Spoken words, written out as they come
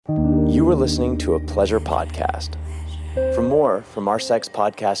You are listening to a Pleasure podcast. For more from our Sex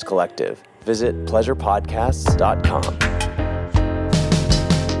Podcast Collective, visit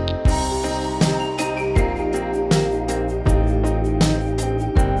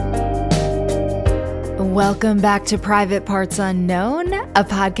Welcome back to Private Parts Unknown, a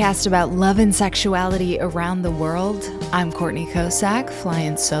podcast about love and sexuality around the world. I'm Courtney Kosak,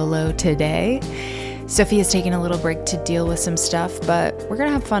 flying solo today. Sophia's taking a little break to deal with some stuff, but we're going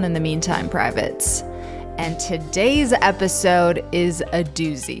to have fun in the meantime, privates. And today's episode is a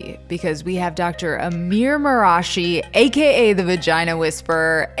doozy because we have Dr. Amir Marashi, aka the Vagina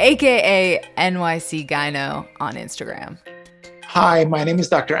Whisperer, aka NYC Gyno on Instagram. Hi, my name is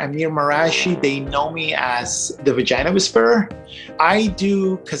Dr. Amir Marashi. They know me as the Vagina Whisperer. I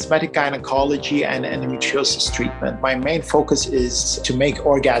do cosmetic gynecology and endometriosis treatment. My main focus is to make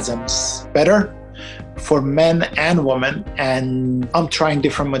orgasms better for men and women, and I'm trying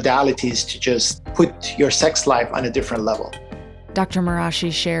different modalities to just put your sex life on a different level. Dr.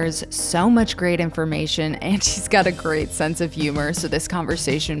 Marashi shares so much great information, and she's got a great sense of humor, so this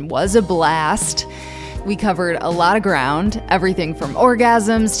conversation was a blast. We covered a lot of ground, everything from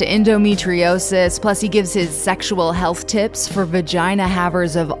orgasms to endometriosis, plus he gives his sexual health tips for vagina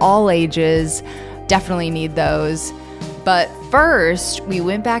havers of all ages. Definitely need those. But first, we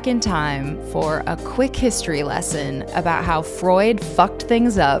went back in time for a quick history lesson about how Freud fucked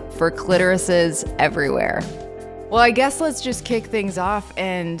things up for clitorises everywhere. Well, I guess let's just kick things off.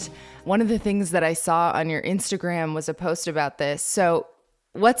 And one of the things that I saw on your Instagram was a post about this. So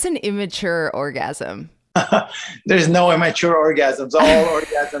what's an immature orgasm? There's no immature orgasms. All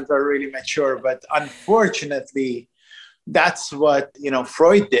orgasms are really mature, but unfortunately, that's what,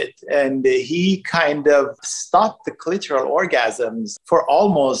 Freud did. And he kind of stopped the clitoral orgasms for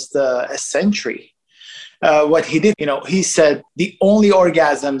almost a century. What he did, he said the only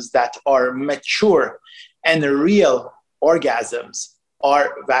orgasms that are mature and real orgasms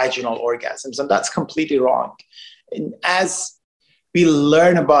are vaginal orgasms. And that's completely wrong. And as we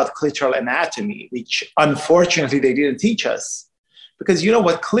learn about clitoral anatomy, which unfortunately they didn't teach us, because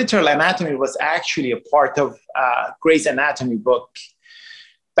what clitoral anatomy was actually a part of Gray's Anatomy book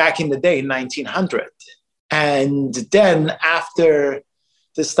back in the day, in 1900. And then after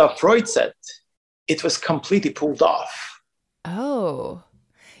the stuff Freud said, it was completely pulled off. Oh,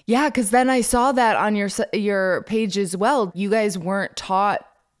 yeah, because then I saw that on your page as well. You guys weren't taught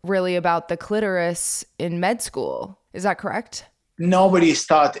really about the clitoris in med school. Is that correct? Nobody's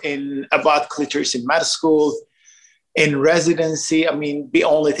taught about clitoris in med school. In residency, the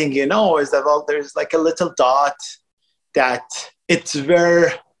only thing is that, there's like a little dot that it's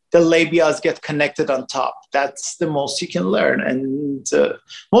where the labias get connected on top. That's the most you can learn. And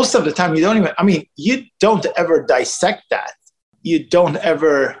most of the time you don't ever dissect that. You don't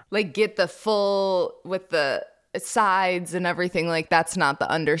ever get the full with the sides and everything. That's not the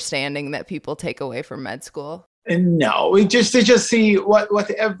understanding that people take away from med school. No, we just see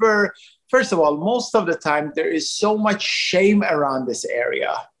whatever. First of all, most of the time there is so much shame around this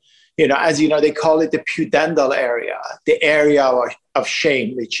area. As they call it the pudendal area, the area of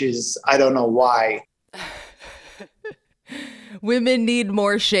shame, which is, I don't know why. Women need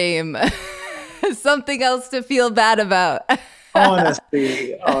more shame. Something else to feel bad about.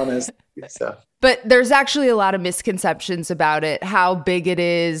 honestly. So. But there's actually a lot of misconceptions about it, how big it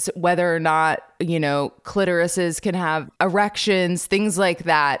is, whether or not, clitorises can have erections, things like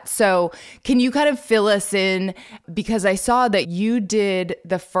that. So can you kind of fill us in? Because I saw that you did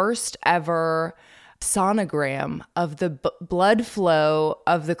the first ever sonogram of the blood flow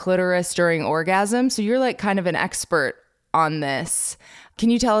of the clitoris during orgasm. So you're kind of an expert on this.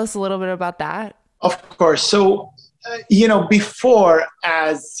 Can you tell us a little bit about that? Of course. So before,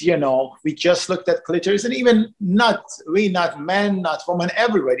 we just looked at clitoris, and even not men, not women,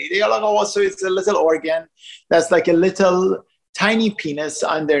 everybody. They are like, oh, so it's a little organ that's like a little tiny penis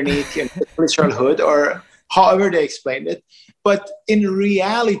underneath the clitoral hood, or however they explained it. But in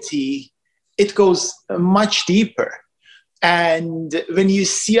reality, it goes much deeper. And when you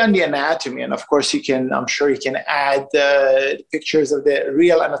see on the anatomy, and of course I'm sure you can add pictures of the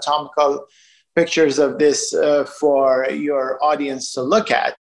real anatomical pictures of this for your audience to look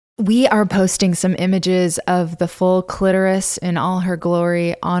at. We are posting some images of the full clitoris in all her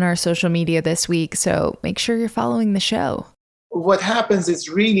glory on our social media this week, so make sure you're following the show. What happens is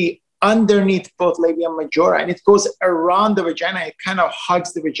really underneath both labia majora, and it goes around the vagina. It kind of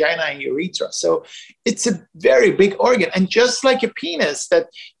hugs the vagina and urethra. So it's a very big organ. And just like a penis, that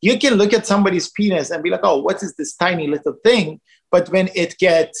you can look at somebody's penis and be like, oh, what is this tiny little thing? But when it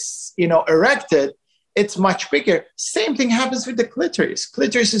gets, erected, it's much bigger. Same thing happens with the clitoris.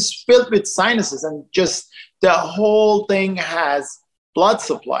 Clitoris is filled with sinuses, and just the whole thing has blood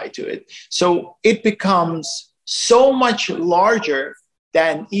supply to it. So it becomes so much larger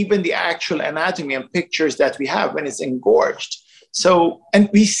than even the actual anatomy and pictures that we have when it's engorged. So, and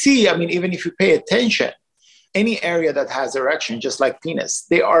we see, I mean, even if you pay attention, any area that has erection, just like penis,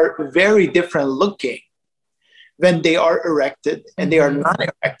 they are very different looking when they are erected and they are not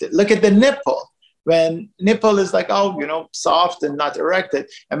erected. Look at the nipple. When nipple is like, soft and not erected,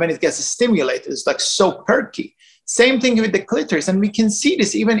 and when it gets stimulated, it's like so perky. Same thing with the clitoris. And we can see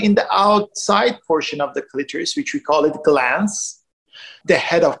this even in the outside portion of the clitoris, which we call it glans, the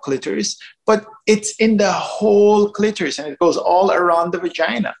head of clitoris, but it's in the whole clitoris and it goes all around the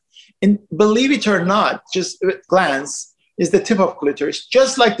vagina. And believe it or not, just glans is the tip of clitoris,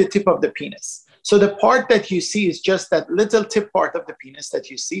 just like the tip of the penis. So the part that you see is just that little tip part of the penis that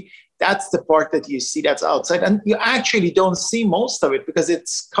you see. That's the part that you see that's outside. And you actually don't see most of it because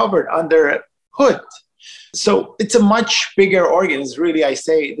it's covered under a hood. So it's a much bigger organ. It's really, I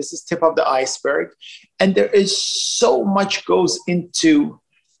say, this is tip of the iceberg. And there is so much goes into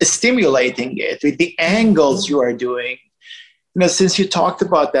stimulating it with the angles you are doing. Since you talked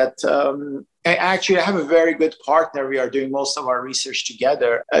about that, I have a very good partner. We are doing most of our research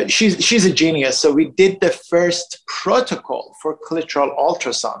together. She's a genius. So we did the first protocol for clitoral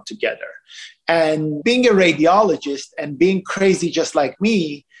ultrasound together. And being a radiologist and being crazy just like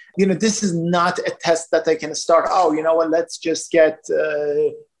me, this is not a test that I can start, let's just get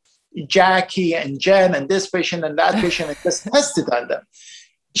Jackie and Jen and this patient and that patient and just test it on them.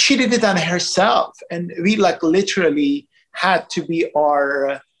 She did it on herself. And we literally had to be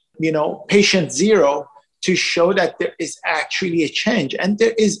our, patient zero to show that there is actually a change. And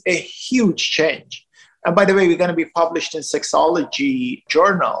there is a huge change. And by the way, we're going to be published in Sexology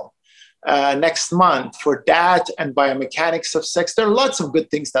Journal next month for that and biomechanics of sex. There are lots of good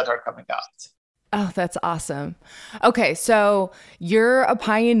things that are coming out. Oh, that's awesome. Okay, so you're a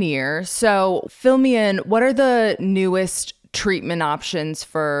pioneer. So fill me in, what are the newest treatment options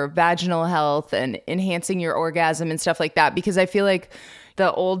for vaginal health and enhancing your orgasm and stuff like that? Because I feel like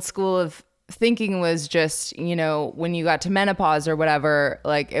the old school of thinking was just, when you got to menopause or whatever,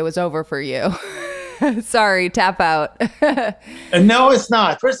 it was over for you. Sorry, tap out. No, it's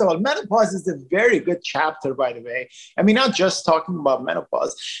not. First of all, menopause is a very good chapter, by the way. I mean, not just talking about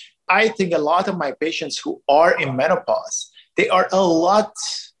menopause. I think a lot of my patients who are in menopause, they are a lot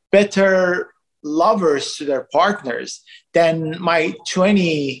better lovers to their partners than my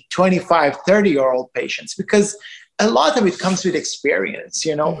 20, 25, 30-year-old patients, because a lot of it comes with experience.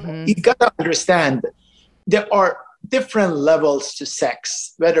 You got to understand there are different levels to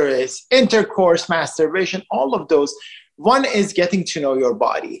sex, whether it's intercourse, masturbation, all of those. One is getting to know your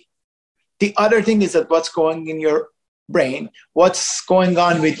body. The other thing is that what's going in your brain, what's going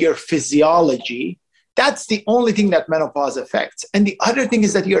on with your physiology. That's the only thing that menopause affects. And the other thing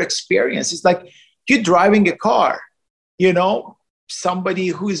is that your experience is like you're driving a car, somebody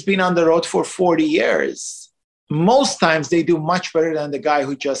who's been on the road for 40 years. Most times they do much better than the guy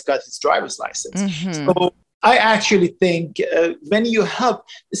who just got his driver's license. Mm-hmm. So I actually think when you help,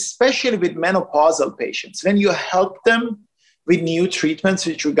 especially with menopausal patients, when you help them with new treatments,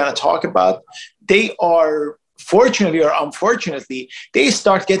 which we're going to talk about, they are, fortunately or unfortunately, they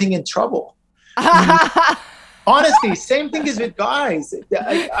start getting in trouble. Honestly, same thing is with guys.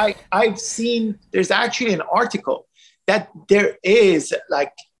 I've seen, there's actually an article that there is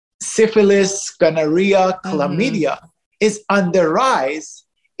syphilis, gonorrhea, chlamydia is on the rise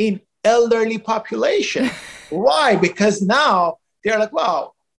in elderly population. Why? Because now they're like,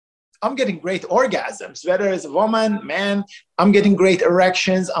 wow, I'm getting great orgasms, whether it's a woman, man, I'm getting great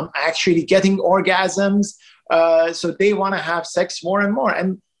erections. I'm actually getting orgasms. So they want to have sex more and more.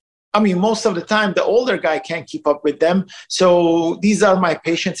 And I mean, most of the time, the older guy can't keep up with them. So these are my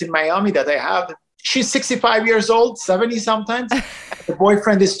patients in Miami that I have. She's 65 years old, 70 sometimes. The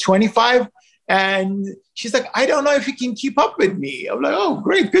boyfriend is 25. And she's like, I don't know if he can keep up with me. I'm like, oh,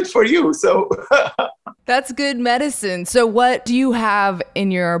 great. Good for you. So that's good medicine. So what do you have in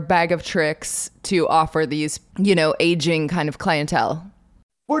your bag of tricks to offer these, aging kind of clientele?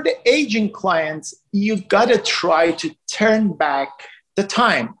 For the aging clients, you got to try to turn back the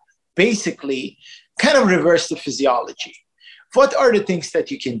time, basically kind of reverse the physiology. What are the things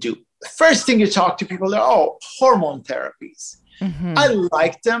that you can do? The first thing you talk to people are, hormone therapies. Mm-hmm. I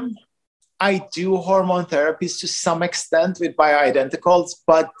like them. I do hormone therapies to some extent with bioidenticals,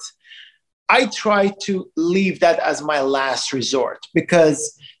 but I try to leave that as my last resort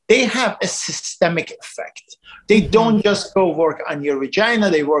because they have a systemic effect. They don't just go work on your vagina,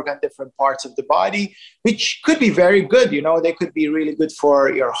 they work on different parts of the body, which could be very good. You know, they could be really good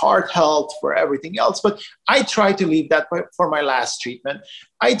for your heart health, for everything else. But I try to leave that for my last treatment.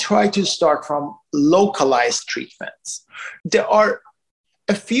 I try to start from localized treatments. There are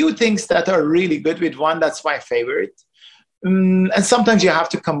a few things that are really good with one. That's my favorite. And sometimes you have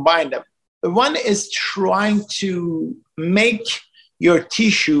to combine them. One is trying to make your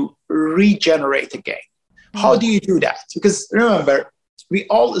tissue regenerate again. How do you do that? Because remember, we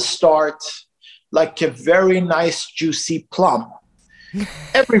all start like a very nice, juicy plum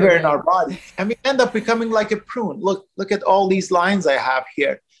everywhere in our body. And we end up becoming like a prune. Look at all these lines I have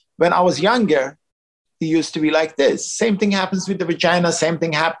here. When I was younger, it used to be like this. Same thing happens with the vagina. Same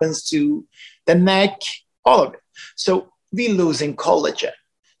thing happens to the neck, all of it. So we're losing collagen.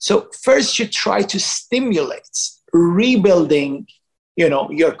 So first you try to stimulate rebuilding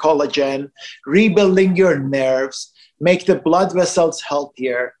your collagen, rebuilding your nerves, make the blood vessels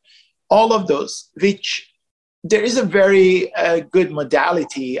healthier, all of those, which there is a very good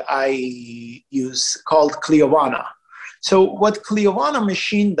modality I use called Cliovana. So what Cliovana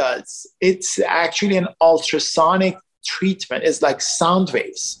machine does, it's actually an ultrasonic treatment. It's like sound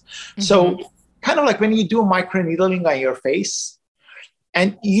waves. Mm-hmm. So kind of like when you do microneedling on your face,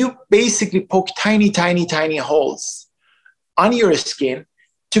 and you basically poke tiny, tiny, tiny holes on your skin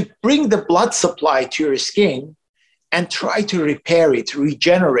to bring the blood supply to your skin and try to repair it,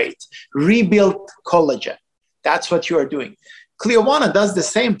 regenerate, rebuild collagen. That's what you are doing. Cliovana does the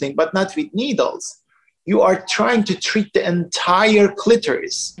same thing, but not with needles. You are trying to treat the entire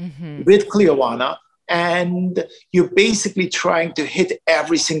clitoris with Cliovana, and you're basically trying to hit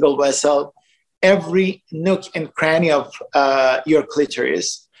every single vessel, every nook and cranny of your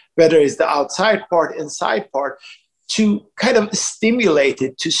clitoris, whether it's the outside part, inside part, to kind of stimulate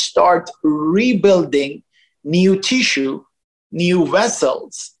it to start rebuilding new tissue, new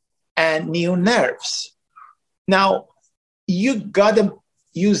vessels, and new nerves. Now, you gotta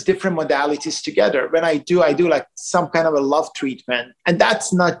use different modalities together. When I do like some kind of a love treatment, and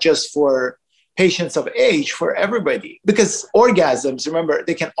that's not just for patients of age, for everybody, because orgasms, remember,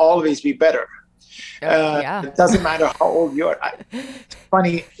 they can always be better. It doesn't matter how old you are. It's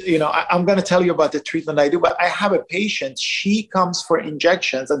funny, I'm going to tell you about the treatment I do, but I have a patient, she comes for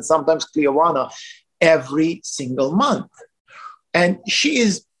injections and sometimes Cliovana every single month. And she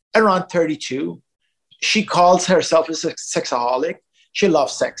is around 32. She calls herself a sexaholic. She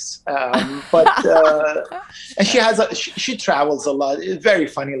loves sex, and she travels a lot. A very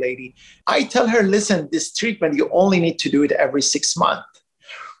funny lady. I tell her, listen, this treatment, you only need to do it every 6 months.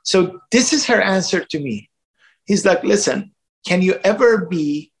 So this is her answer to me. He's like, listen, can you ever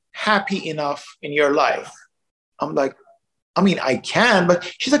be happy enough in your life? I'm like, I can, but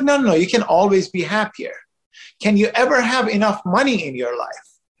she's like, no, you can always be happier. Can you ever have enough money in your life?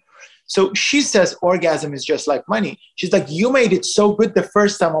 So she says orgasm is just like money. She's like, you made it so good the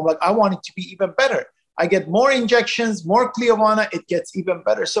first time. I'm like, I want it to be even better. I get more injections, more Cliovana, it gets even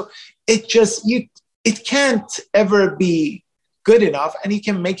better. So it can't ever be good enough, and you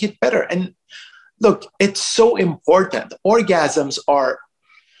can make it better. And look, it's so important. Orgasms are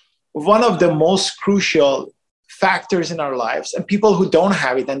one of the most crucial factors in our lives, and people who don't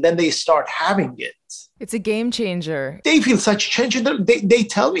have it and then they start having it, it's a game changer. They feel such change. They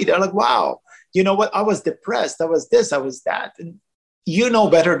tell me, they're like, wow, you know what? I was depressed. I was this, I was that. And you know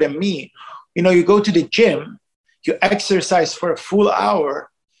better than me. You go to the gym, you exercise for a full hour,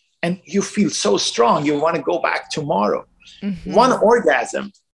 and you feel so strong. You want to go back tomorrow. Mm-hmm. One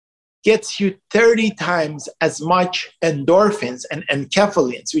orgasm gets you 30 times as much endorphins and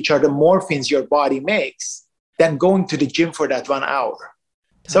enkephalins, which are the morphines your body makes, than going to the gym for that 1 hour.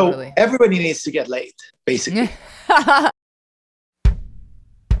 Totally. So everybody needs to get laid, basically.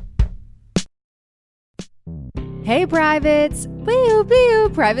 Hey, privates. Boo, boo.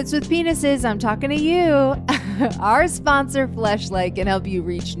 Privates with penises, I'm talking to you. Our sponsor, Fleshlight, can help you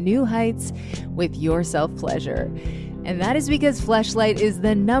reach new heights with your self-pleasure. And that is because Fleshlight is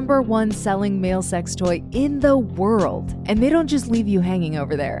the #1 selling male sex toy in the world. And they don't just leave you hanging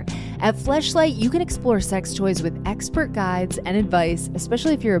over there. At Fleshlight, you can explore sex toys with expert guides and advice,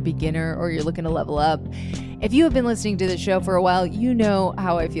 especially if you're a beginner or you're looking to level up. If you have been listening to the show for a while, you know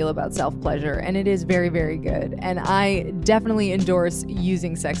how I feel about self-pleasure, and it is very, very good. And I definitely endorse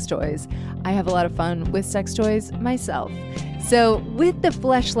using sex toys. I have a lot of fun with sex toys myself. So with the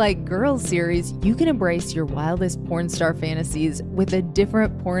Fleshlight Girls series, you can embrace your wildest porn star fantasies with a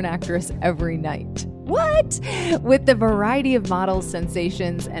different porn actress every night. What? With the variety of models,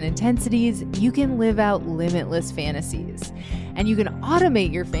 sensations, and intensities, you can live out limitless fantasies. And you can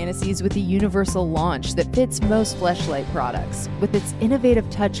automate your fantasies with the universal launch that fits most Fleshlight products. With its innovative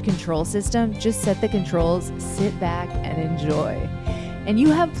touch control system, just set the controls, sit back, and enjoy. And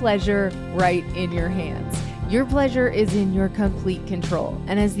you have pleasure right in your hands. Your pleasure is in your complete control.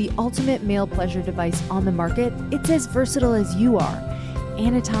 And as the ultimate male pleasure device on the market, it's as versatile as you are.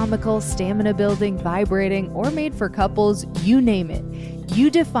 Anatomical, stamina building, vibrating, or made for couples, you name it.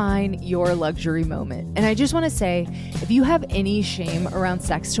 You define your luxury moment. And I just want to say, if you have any shame around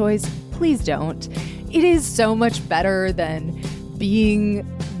sex toys, please don't. It is so much better than being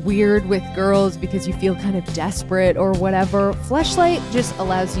weird with girls because you feel kind of desperate or whatever. Fleshlight just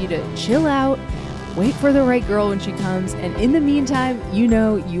allows you to chill out, wait for the right girl when she comes, and in the meantime, you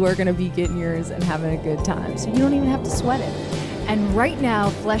know you are going to be getting yours and having a good time. So you don't even have to sweat it. And right now,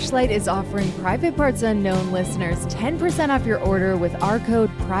 Fleshlight is offering Private Parts Unknown listeners 10% off your order with our code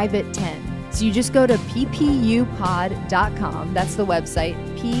PRIVATE10. So you just go to ppupod.com. That's the website,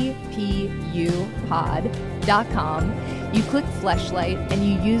 ppupod.com. You click Fleshlight and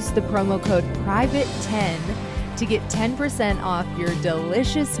you use the promo code PRIVATE10 to get 10% off your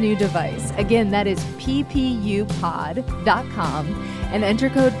delicious new device. Again, that is ppupod.com and enter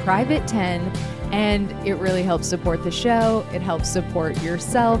code PRIVATE10. And it really helps support the show. It helps support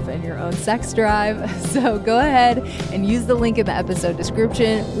yourself and your own sex drive. So go ahead and use the link in the episode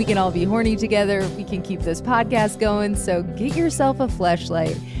description. We can all be horny together. We can keep this podcast going. So get yourself a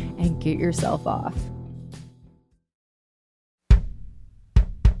Fleshlight and get yourself off.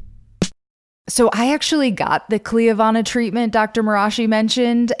 So I actually got the Cliovana treatment Dr. Marashi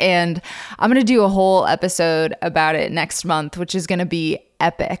mentioned, and I'm going to do a whole episode about it next month, which is going to be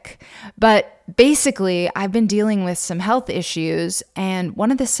epic. But basically, I've been dealing with some health issues, and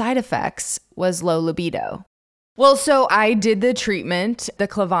one of the side effects was low libido. Well, so I did the treatment, the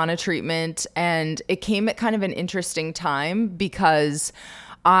Cliovana treatment, and it came at kind of an interesting time because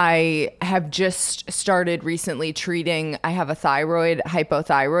I have just started recently treating, I have a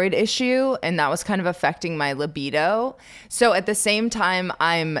hypothyroid issue, and that was kind of affecting my libido. So at the same time,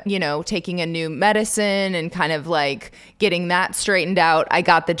 I'm, taking a new medicine and kind of like getting that straightened out. I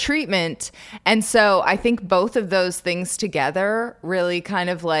got the treatment. And so I think both of those things together really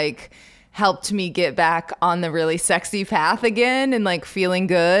kind of like helped me get back on the really sexy path again and like feeling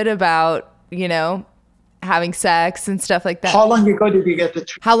good about, having sex and stuff like that. How long ago did you get the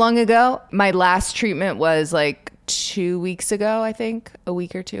treatment? How long ago? My last treatment was like 2 weeks ago, I think, a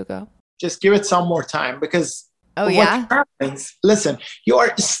week or two ago. Just give it some more time because what happens, listen, you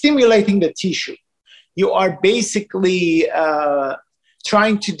are stimulating the tissue. You are basically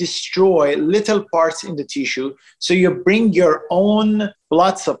trying to destroy little parts in the tissue. So you bring your own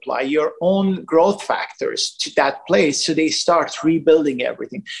blood supply, your own growth factors to that place. So they start rebuilding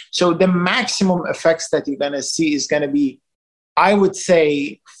everything. So the maximum effects that you're going to see is going to be, I would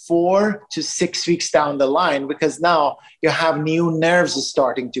say, 4 to 6 weeks down the line, because now you have new nerves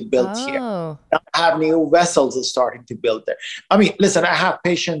starting to build here. You have new vessels starting to build there. I mean, listen, I have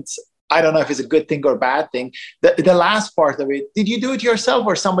patients, I don't know if it's a good thing or bad thing. The last part of it, did you do it yourself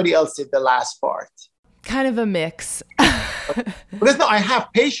or somebody else did the last part? Kind of a mix. Because no, I have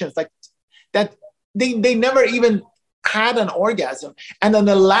patients like that, they never even had an orgasm. And then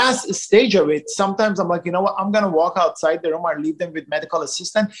the last stage of it, sometimes I'm like, you know what, I'm going to walk outside the room or leave them with medical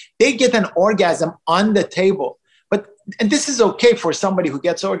assistant. They get an orgasm on the table. And this is okay for somebody who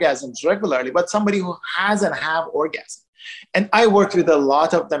gets orgasms regularly, but somebody who hasn't had orgasm. And I work with a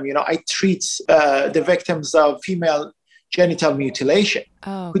lot of them. I treat the victims of female genital mutilation,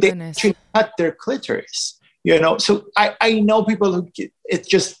 who they actually cut their clitoris. So I know people who it's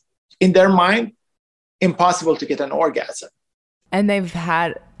just in their mind impossible to get an orgasm. And they've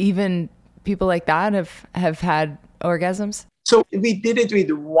had, even people like that have had orgasms? So we did it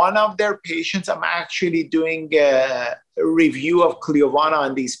with one of their patients. I'm actually doing a review of Cliovana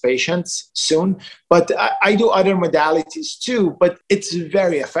on these patients soon. But I do other modalities too, but it's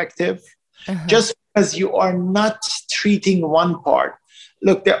very effective. Just because you are not treating one part.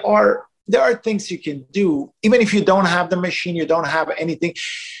 Look, there are things you can do, even if you don't have the machine, you don't have anything.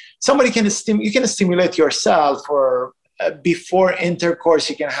 Somebody can stimulate yourself, or before intercourse,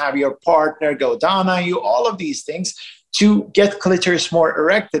 you can have your partner go down on you, all of these things to get clitoris more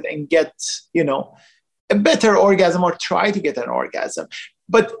erected and get, a better orgasm, or try to get an orgasm.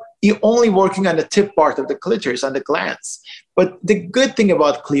 But you're only working on the tip part of the clitoris, on the glands. But the good thing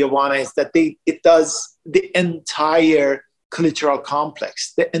about Cliovana is that it does the entire clitoral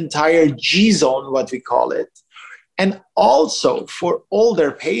complex, the entire G zone, what we call it. And also for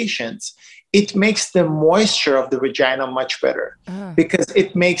older patients, it makes the moisture of the vagina much better because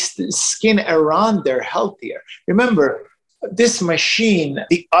it makes the skin around there healthier. Remember, this machine,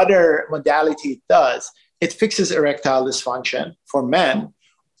 the other modality it does, it fixes erectile dysfunction for men.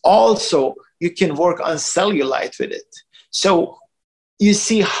 Also, you can work on cellulite with it. So you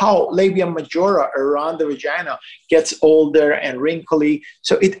see how labia majora around the vagina gets older and wrinkly.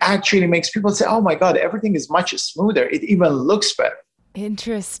 So it actually makes people say, oh my God, everything is much smoother. It even looks better.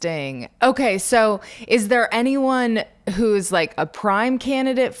 Interesting. Okay, so is there anyone who's like a prime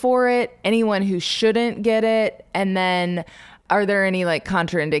candidate for it? Anyone who shouldn't get it? And then are there any like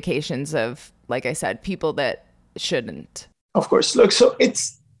contraindications of, like I said, people that shouldn't? Of course. Look, so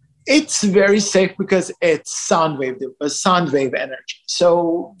it's very safe because it's sound wave energy.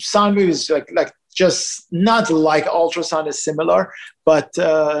 So sound wave is like just not like ultrasound is similar, but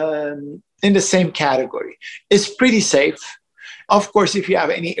in the same category. It's pretty safe. Of course, if you have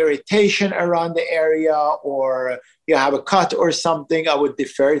any irritation around the area or you have a cut or something, I would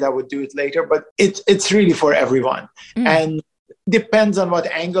defer it. I would do it later, but it's really for everyone. And depends on what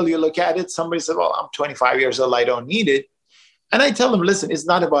angle you look at it. Somebody said, well, I'm 25 years old, I don't need it. And I tell them, listen, it's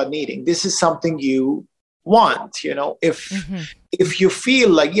not about needing. This is something you want. If you feel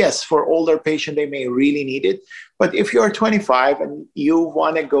like, yes, for older patient, they may really need it. But if you're 25 and you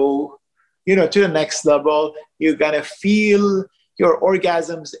want to go, to the next level, you're going to feel your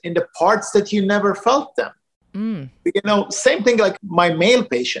orgasms in the parts that you never felt them. Same thing like my male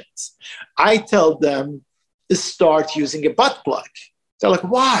patients. I tell them to start using a butt plug. They're like,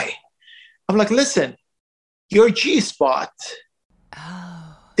 why? I'm like, listen, your G-spot,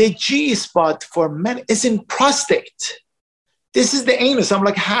 the G-spot for men is in prostate. This is the anus. I'm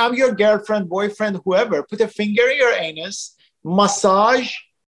like, have your girlfriend, boyfriend, whoever, put a finger in your anus, massage,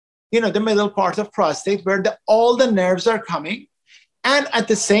 the middle part of prostate where all the nerves are coming. And at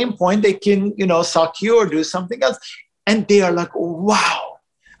the same point, they can, suck you or do something else. And they are like, wow,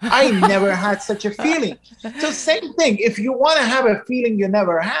 I never had such a feeling. So same thing. If you want to have a feeling you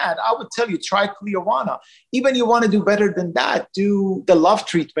never had, I would tell you, try Cliovana. Even you want to do better than that, do the love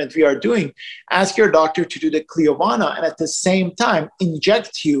treatment we are doing. Ask your doctor to do the Cliovana and at the same time,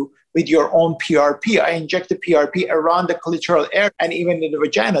 inject you with your own PRP. I inject the PRP around the clitoral area and even in the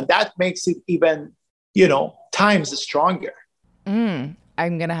vagina. That makes it even, times stronger. I'm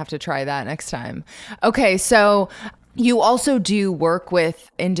going to have to try that next time. Okay, so you also do work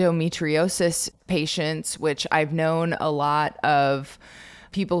with endometriosis patients, which I've known a lot of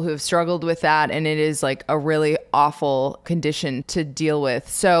people who have struggled with that, and it is like a really awful condition to deal with.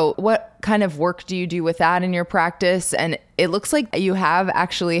 So what kind of work do you do with that in your practice? And it looks like you have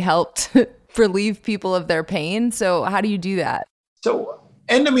actually helped relieve people of their pain. So how do you do that? So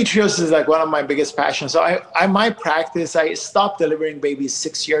endometriosis is like one of my biggest passions. So my practice, I stopped delivering babies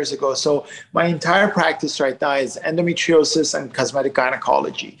 6 years ago. So my entire practice right now is endometriosis and cosmetic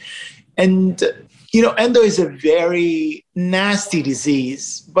gynecology. And, endo is a very nasty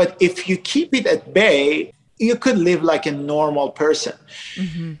disease, but if you keep it at bay, you could live like a normal person.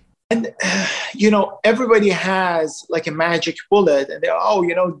 And, everybody has like a magic bullet and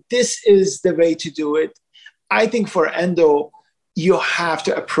they're, this is the way to do it. I think for endo, you have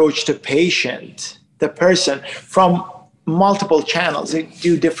to approach the patient, the person, from multiple channels. They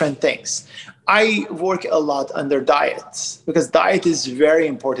do different things. I work a lot under diets because diet is very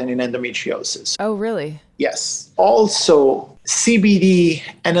important in endometriosis. Oh, really? Yes. Also, CBD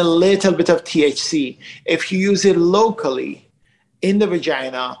and a little bit of THC. If you use it locally in the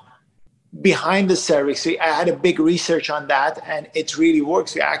vagina, behind the cervix, I had a big research on that and it really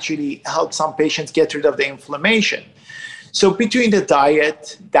works. We actually help some patients get rid of the inflammation. So between the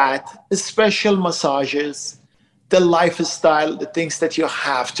diet, that special massages, the lifestyle, the things that you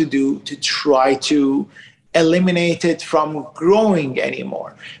have to do to try to eliminate it from growing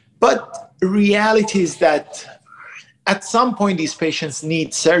anymore. But reality is that at some point, these patients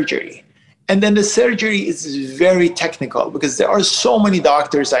need surgery. And then the surgery is very technical because there are so many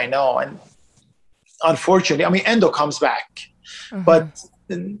doctors I know. And unfortunately, endo comes back. But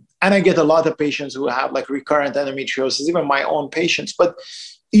and I get a lot of patients who have like recurrent endometriosis, even my own patients. But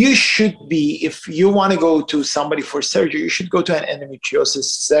you should be, if you want to go to somebody for surgery, you should go to an endometriosis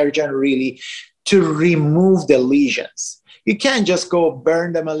surgeon really to remove the lesions. You can't just go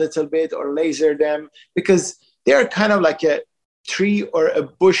burn them a little bit or laser them because they're kind of like a tree or a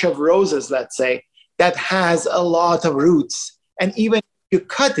bush of roses, let's say, that has a lot of roots. And even if you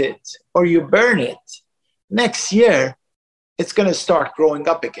cut it or you burn it, next year, it's going to start growing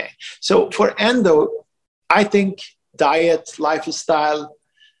up again. So for endo, I think diet, lifestyle,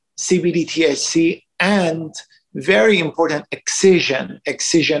 CBD, THC, and very important, excision.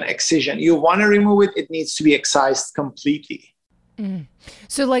 You want to remove it, it needs to be excised completely.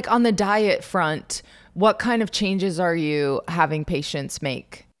 So like on the diet front, what kind of changes are you having patients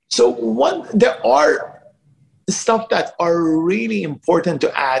make? So there are stuff that are really important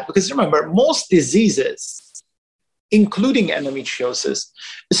to add, because remember, most diseases, including endometriosis,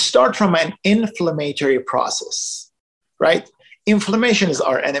 start from an inflammatory process, right? Inflammation is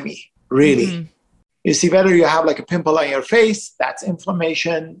our enemy, really. Mm-hmm. You see, whether you have like a pimple on your face, that's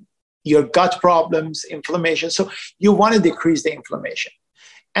inflammation, your gut problems, inflammation. So you want to decrease the inflammation.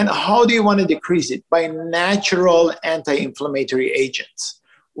 And how do you want to decrease it? By natural anti-inflammatory agents.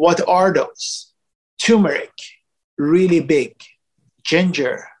 What are those? Turmeric, really big,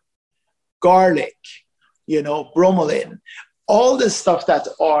 ginger, garlic, bromelain, all the stuff that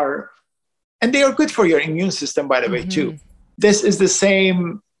are, and they are good for your immune system, by the way, too. This is the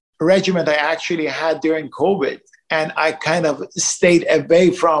same regimen I actually had during COVID, and I kind of stayed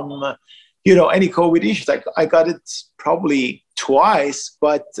away from, any COVID issues. Like I got it probably twice,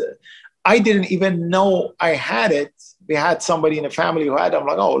 but I didn't even know I had it. We had somebody in the family who had it. I'm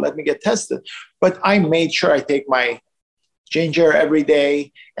like, oh, let me get tested. But I made sure I take my ginger every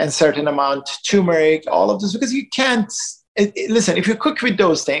day and certain amount turmeric, all of this, because you can't, listen, if you cook with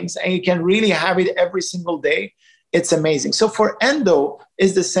those things and you can really have it every single day, it's amazing. So for endo,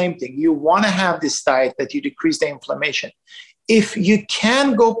 is the same thing. You want to have this diet that you decrease the inflammation. If you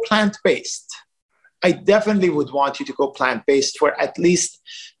can go plant-based, I definitely would want you to go plant-based for at least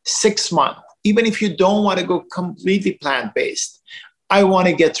 6 months. Even if you don't want to go completely plant-based, I want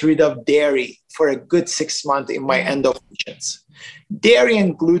to get rid of dairy for a good 6 months in my endo patients. Dairy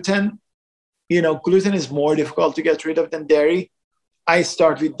and gluten, gluten is more difficult to get rid of than dairy. I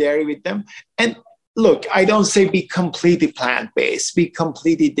start with dairy with them. And look, I don't say be completely plant-based, be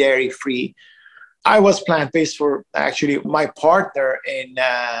completely dairy-free. I was plant-based for actually my partner in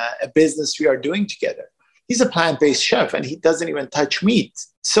a business we are doing together. He's a plant-based chef and he doesn't even touch meat.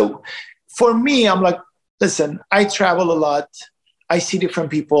 So for me, I'm like, listen, I travel a lot. I see different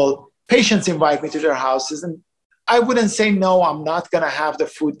people. Patients invite me to their houses, and I wouldn't say, no, I'm not going to have the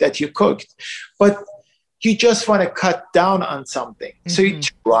food that you cooked. But you just want to cut down on something. Mm-hmm. So you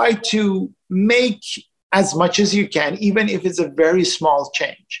try to make as much as you can, even if it's a very small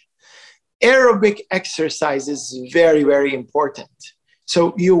change. Aerobic exercise is very, very important.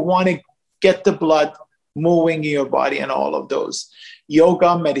 So you want to get the blood moving in your body and all of those.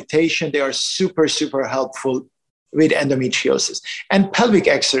 Yoga, meditation, they are super, super helpful with endometriosis. And pelvic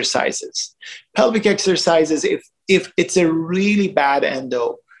exercises. Pelvic exercises, if it's a really bad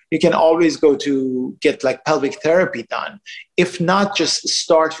endo, you can always go to get like pelvic therapy done. If not, just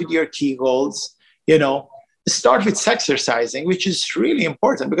start with your Kegels, start with sexercising, which is really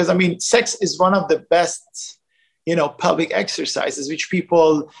important because, sex is one of the best, pelvic exercises, which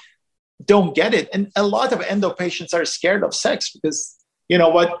people don't get it. And a lot of endo patients are scared of sex because,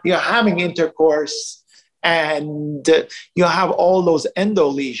 you're having intercourse and you have all those endo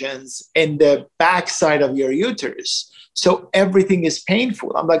lesions in the backside of your uterus. So everything is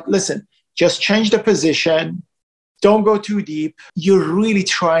painful. I'm like, listen, just change the position. Don't go too deep. You're really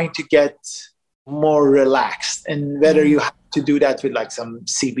trying to get more relaxed. And whether you have to do that with like some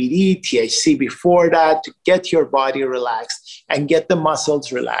CBD, THC before that to get your body relaxed and get the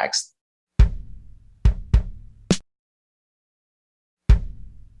muscles relaxed.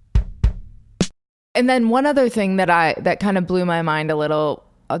 And then one other thing that kind of blew my mind a little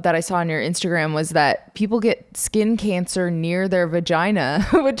that I saw on your Instagram was that people get skin cancer near their vagina,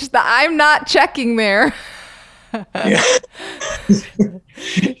 which I'm not checking there. Yeah.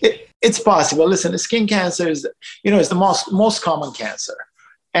 It's possible. Listen, skin cancer is the most common cancer.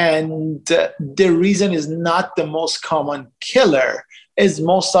 And the reason is not the most common killer is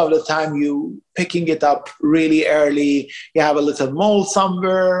most of the time you picking it up really early. You have a little mole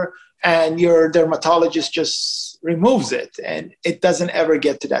somewhere and your dermatologist just removes it and it doesn't ever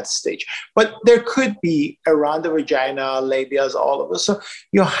get to that stage. But there could be around the vagina, labias, all of this. So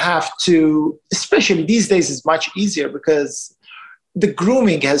you have to, especially these days, it's much easier because the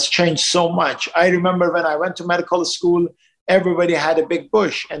grooming has changed so much. I remember when I went to medical school, everybody had a big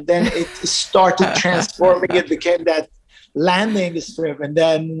bush and then it started transforming. It became that landing strip and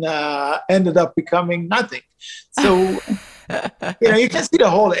then ended up becoming nothing. So you can see the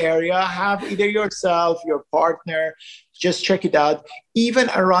whole area, have either yourself, your partner, just check it out. Even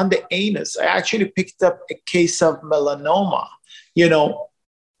around the anus, I actually picked up a case of melanoma,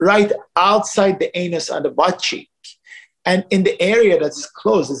 right outside the anus on the butt cheek. And in the area that is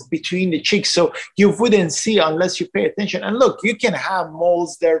closed, is between the cheeks. So you wouldn't see unless you pay attention. And look, you can have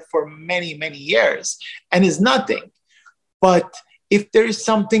moles there for many, many years and it's nothing. But if there is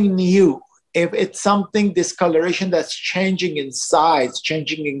something new, if it's something, discoloration that's changing in size,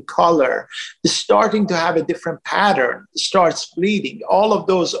 changing in color, starting to have a different pattern, starts bleeding, all of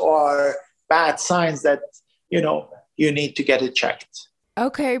those are bad signs that, you need to get it checked.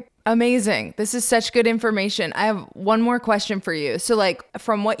 Okay, amazing. This is such good information. I have one more question for you. So like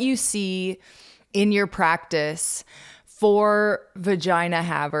from what you see in your practice for vagina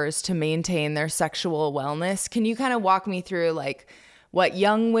havers to maintain their sexual wellness, can you kind of walk me through like what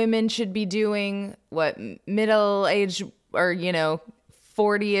young women should be doing, what middle-aged or,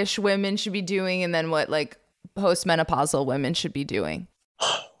 40-ish women should be doing, and then what like postmenopausal women should be doing?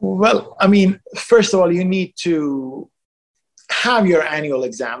 Well, first of all, you need to have your annual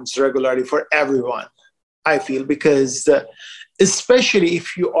exams regularly for everyone, I feel, because especially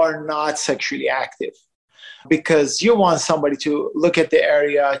if you are not sexually active, because you want somebody to look at the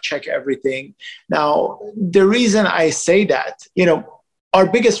area, check everything. Now, the reason I say that, our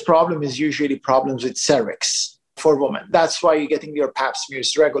biggest problem is usually problems with cervix for women. That's why you're getting your pap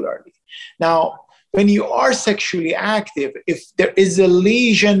smears regularly. Now, when you are sexually active, if there is a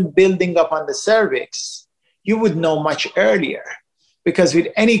lesion building up on the cervix, you would know much earlier. Because with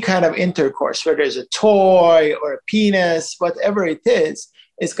any kind of intercourse, whether it's a toy or a penis, whatever it is,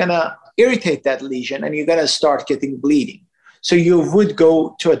 it's going to irritate that lesion and you're going to start getting bleeding. So you would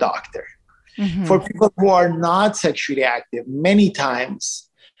go to a doctor. Mm-hmm. For people who are not sexually active, many times,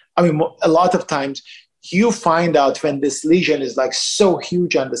 a lot of times, you find out when this lesion is like so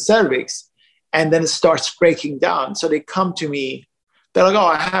huge on the cervix and then it starts breaking down. So they come to me, they're like, oh,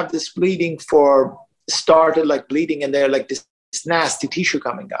 I have this bleeding started like bleeding and they're like this nasty tissue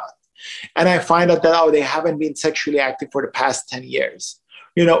coming out. And I find out that, they haven't been sexually active for the past 10 years.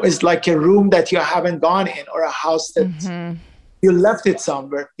 It's like a room that you haven't gone in or a house that you left it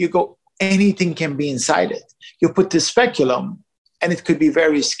somewhere. You go, anything can be inside it. You put the speculum and it could be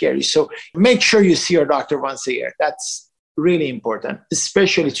very scary. So make sure you see your doctor once a year. That's really important,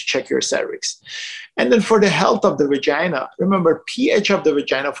 especially to check your cervix. And then for the health of the vagina, remember pH of the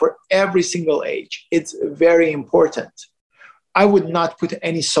vagina for every single age. It's very important. I would not put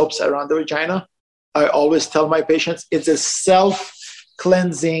any soaps around the vagina. I always tell my patients it's a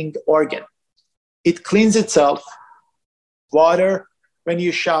self-cleansing organ. It cleans itself. Water, when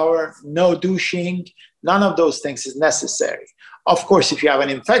you shower, no douching, none of those things is necessary. Of course, if you have an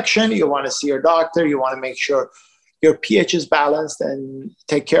infection, you want to see your doctor, you want to make sure your pH is balanced and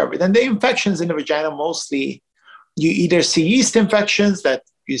take care of it. And the infections in the vagina, mostly, you either see yeast infections that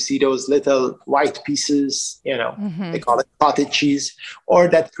you see those little white pieces, they call it cottage cheese, or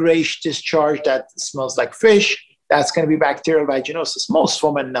that grayish discharge that smells like fish. That's going to be bacterial vaginosis. Most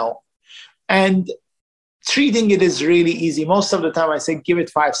women know. And treating it is really easy. Most of the time I say, give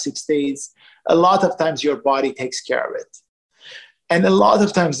it 5-6 days. A lot of times your body takes care of it. And a lot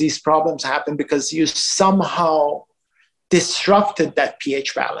of times these problems happen because you somehow disrupted that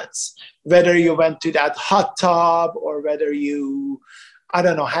pH balance. Whether you went to that hot tub or whether you, had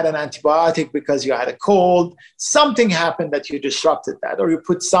an antibiotic because you had a cold, something happened that you disrupted that. Or you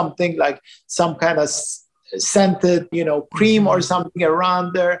put something like some kind of scented, cream or something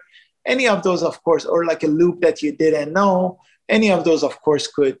around there. Any of those, of course, or like a loop that you didn't know, any of those, of course,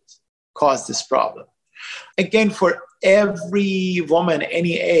 could cause this problem. Again, for every woman,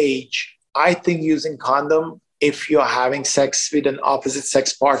 any age, I think using condom, if you're having sex with an opposite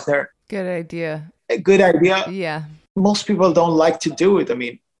sex partner. Good idea. A good idea. Yeah. Most people don't like to do it.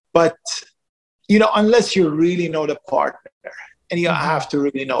 But, unless you really know the partner and you have to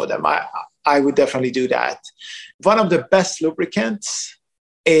really know them, I would definitely do that. One of the best lubricants,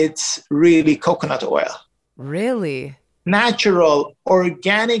 it's really coconut oil. Really? Natural,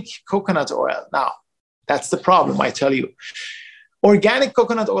 organic coconut oil. Now, that's the problem, I tell you. Organic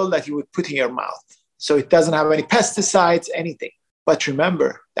coconut oil that you would put in your mouth. So it doesn't have any pesticides, anything. But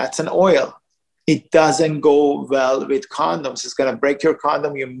remember, that's an oil. It doesn't go well with condoms. It's going to break your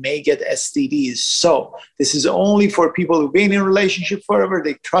condom. You may get STDs. So this is only for people who've been in a relationship forever.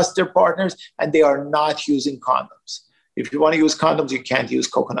 They trust their partners and they are not using condoms. If you want to use condoms, you can't use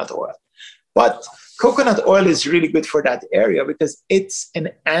coconut oil. But coconut oil is really good for that area because it's an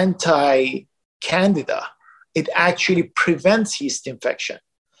anti-candida. It actually prevents yeast infection.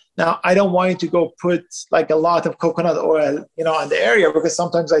 Now, I don't want you to go put like a lot of coconut oil, on the area because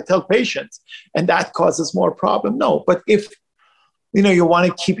sometimes I tell patients and that causes more problem. No, but if, you want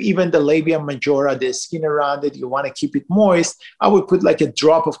to keep even the labia majora, the skin around it, you want to keep it moist, I would put like a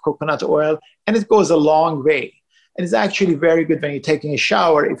drop of coconut oil and it goes a long way. And it's actually very good when you're taking a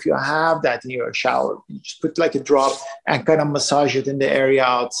shower. If you have that in your shower, you just put like a drop and kind of massage it in the area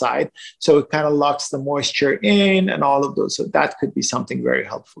outside. So it kind of locks the moisture in and all of those. So that could be something very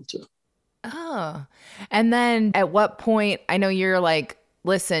helpful too. Oh, and then at what point, I know you're like,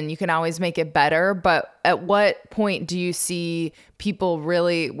 listen, you can always make it better, but at what point do you see people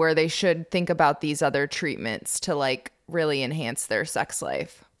really where they should think about these other treatments to like really enhance their sex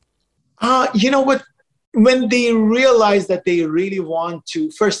life? You know what? When they realize that they really want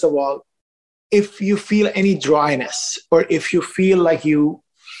to, first of all, if you feel any dryness or if you feel like you're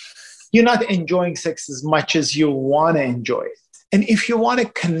not enjoying sex as much as you want to enjoy it, and if you want to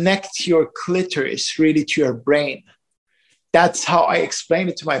connect your clitoris really to your brain, that's how I explain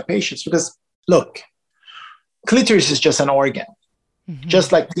it to my patients. Because look, clitoris is just an organ,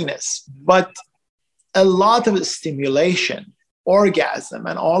 just like penis. But a lot of stimulation, orgasm,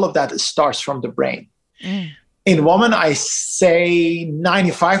 and all of that starts from the brain. In women, I say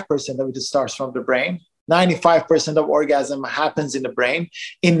 95% of it starts from the brain. 95% of orgasm happens in the brain.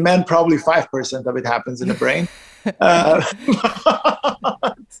 In men, probably 5% of it happens in the brain.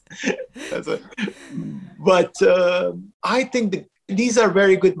 But I think these are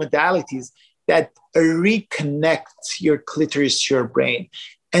very good modalities that reconnect your clitoris to your brain.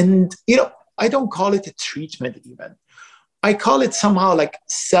 And, I don't call it a treatment even. I call it somehow like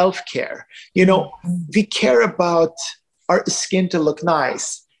self-care. We care about our skin to look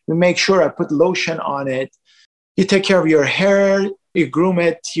nice. We make sure I put lotion on it. You take care of your hair, you groom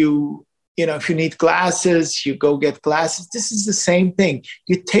it, if you need glasses, you go get glasses. This is the same thing.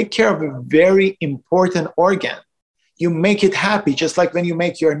 You take care of a very important organ. You make it happy, just like when you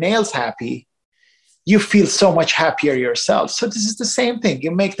make your nails happy, you feel so much happier yourself. So this is the same thing.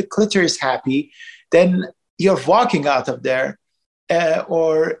 You make the clitoris happy, then you're walking out of there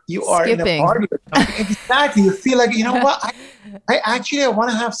or you are in a party or something. Exactly. You feel like, what? I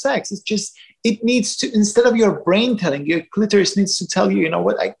want to have sex. It's just, it needs to, instead of your brain telling you, your clitoris needs to tell you,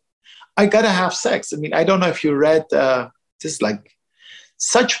 what, I got to have sex. I mean, I don't know if you read this, like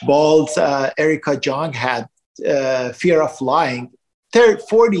such balls Erica Jong had, Fear of Flying,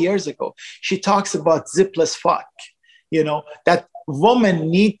 40 years ago. She talks about zipless fuck, that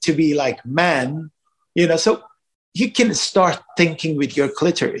women need to be like men, so you can start thinking with your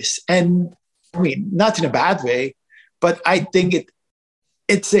clitoris. And I mean, not in a bad way, but I think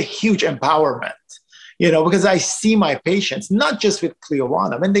it's a huge empowerment. Because I see my patients, not just with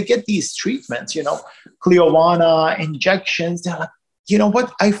Cliovana, when they get these treatments, Cliovana injections, they're like,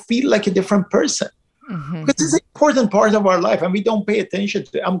 what? I feel like a different person. Because it's an important part of our life and we don't pay attention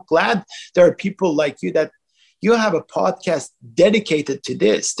to it. I'm glad there are people like you that you have a podcast dedicated to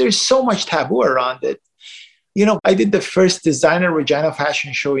this. There's so much taboo around it. I did the first designer vagina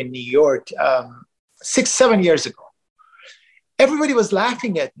fashion show in New York 6-7 years ago. Everybody was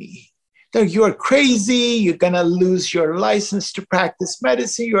laughing at me. You're crazy. You're going to lose your license to practice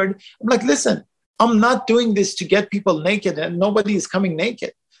medicine. I'm like, listen, I'm not doing this to get people naked and nobody is coming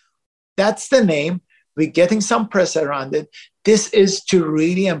naked. That's the name. We're getting some press around it. This is to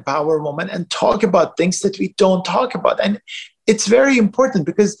really empower women and talk about things that we don't talk about. And it's very important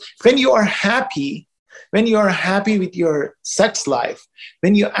because when you are happy with your sex life,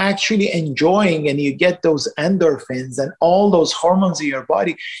 when you're actually enjoying and you get those endorphins and all those hormones in your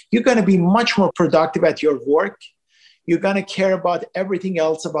body, you're going to be much more productive at your work. You're going to care about everything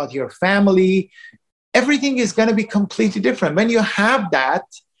else, about your family. Everything is going to be completely different. When you have that,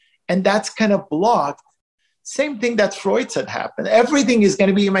 and that's kind of blocked, same thing that Freud said happened. Everything is going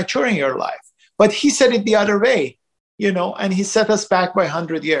to be immature in your life. But he said it the other way, and he set us back by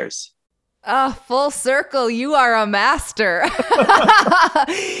 100 years. Full circle. You are a master.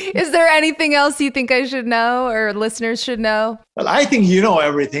 Is there anything else you think I should know or listeners should know? Well, I think you know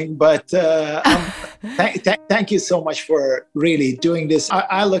everything, but thank you so much for really doing this.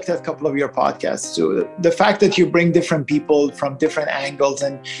 I looked at a couple of your podcasts too. The fact that you bring different people from different angles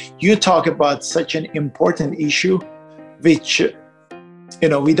and you talk about such an important issue, which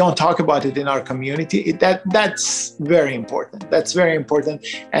we don't talk about it in our community. That's very important. That's very important.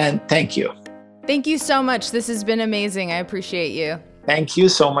 And thank you. Thank you so much. This has been amazing. I appreciate you. Thank you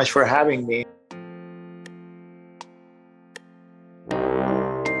so much for having me.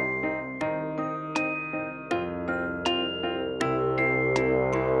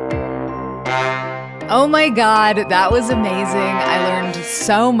 Oh my God, that was amazing. I learned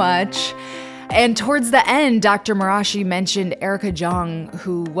so much. And towards the end, Dr. Marashi mentioned Erica Jong,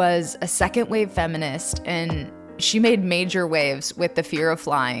 who was a second wave feminist, and she made major waves with the Fear of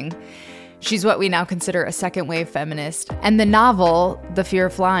Flying. She's what we now consider a second wave feminist. And the novel, The Fear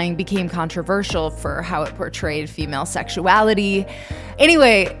of Flying, became controversial for how it portrayed female sexuality.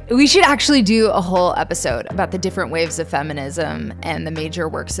 Anyway, we should actually do a whole episode about the different waves of feminism and the major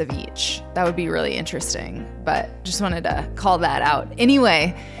works of each. That would be really interesting, but just wanted to call that out.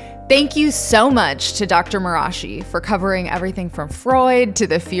 Anyway, thank you so much to Dr. Marashi for covering everything from Freud to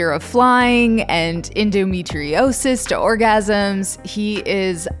the fear of flying and endometriosis to orgasms. He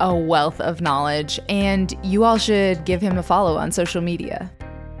is a wealth of knowledge, and you all should give him a follow on social media.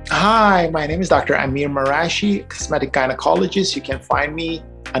 Hi, my name is Dr. Amir Marashi, cosmetic gynecologist. You can find me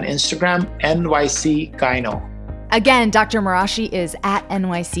on Instagram, NYC Gyno. Again, Dr. Marashi is at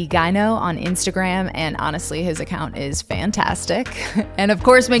NYC Gyno on Instagram, and honestly, his account is fantastic. And of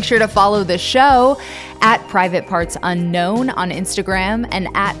course, make sure to follow the show at Private Parts Unknown on Instagram and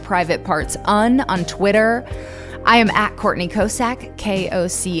at Private Parts Un on Twitter. I am at Courtney Kosak,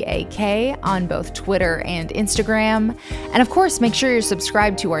 Kock, on both Twitter and Instagram. And of course, make sure you're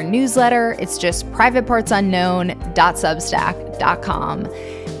subscribed to our newsletter. It's just privatepartsunknown.substack.com.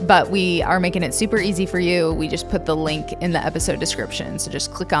 But we are making it super easy for you. We just put the link in the episode description. So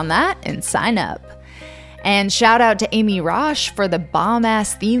just click on that and sign up. And shout out to Amy Rosh for the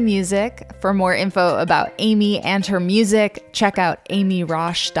bomb-ass theme music. For more info about Amy and her music, check out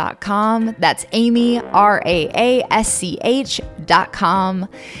amyrosh.com. That's Amy, RAASCH.com.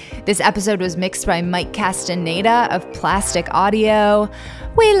 This episode was mixed by Mike Castaneda of Plastic Audio.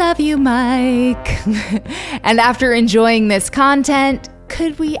 We love you, Mike. And after enjoying this content,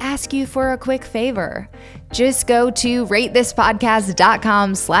 could we ask you for a quick favor? Just go to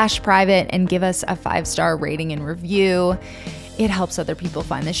ratethispodcast.com/private and give us a 5-star rating and review. It helps other people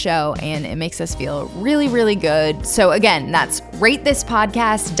find the show and it makes us feel really, really good. So again, that's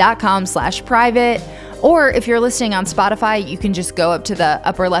ratethispodcast.com/private. Or if you're listening on Spotify, you can just go up to the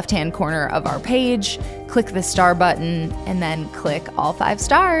upper left-hand corner of our page, click the star button, and then click all 5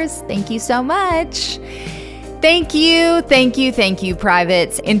 stars. Thank you so much. Thank you,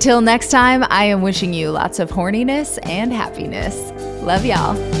 privates. Until next time, I am wishing you lots of horniness and happiness. Love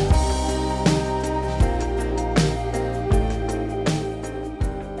y'all.